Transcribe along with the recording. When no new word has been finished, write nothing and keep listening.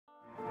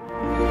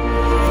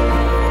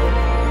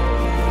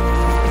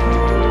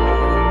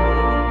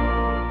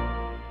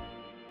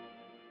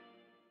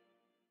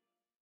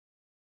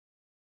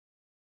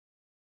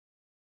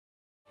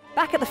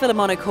Back at the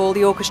Philharmonic Hall,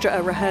 the orchestra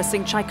are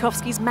rehearsing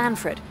Tchaikovsky's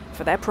Manfred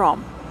for their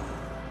prom.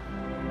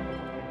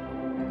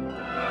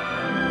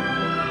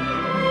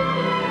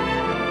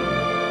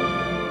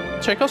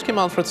 Tchaikovsky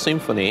Manfred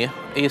Symphony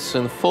is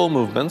in 4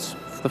 movements.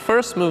 The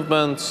first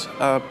movement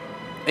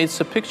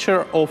it's a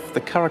picture of the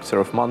character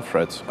of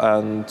Manfred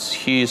and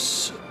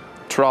his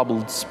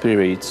troubled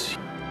spirit.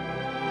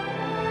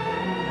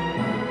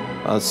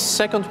 The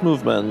second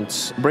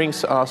movement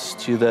brings us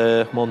to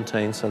the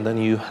mountains, and then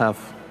you have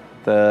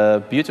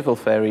the beautiful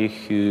fairy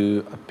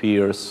who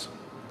appears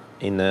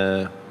in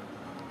a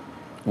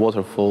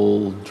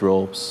waterfall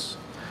drops.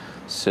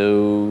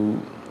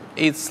 So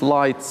it's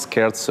light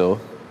scherzo.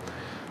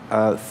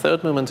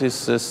 Third movement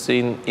is a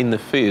scene in the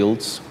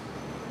fields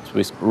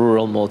with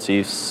rural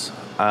motifs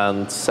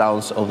and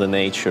sounds of the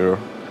nature.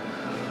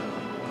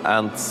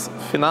 And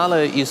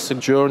finale is a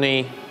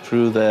journey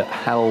through the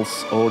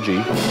hell's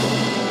orgy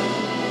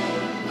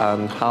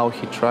and how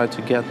he tried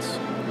to get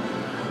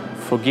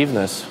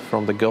forgiveness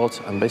from the gods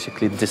and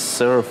basically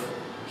deserve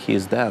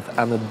his death.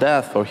 And the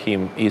death for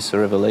him is a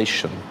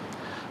revelation.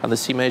 And the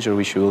C major,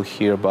 which you will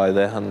hear by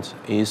the end,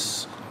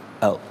 is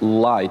a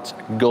light,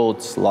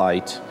 God's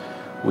light,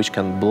 which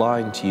can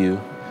blind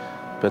you,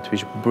 but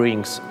which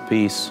brings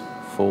peace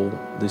for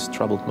this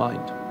troubled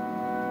mind.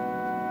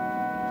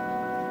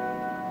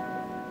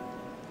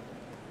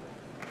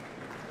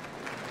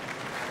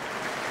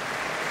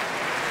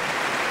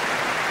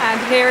 And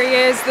here he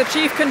is, the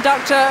chief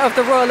conductor of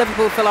the Royal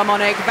Liverpool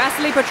Philharmonic,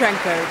 Vasily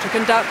Petrenko, to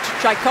conduct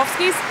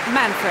Tchaikovsky's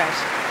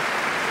Manfred.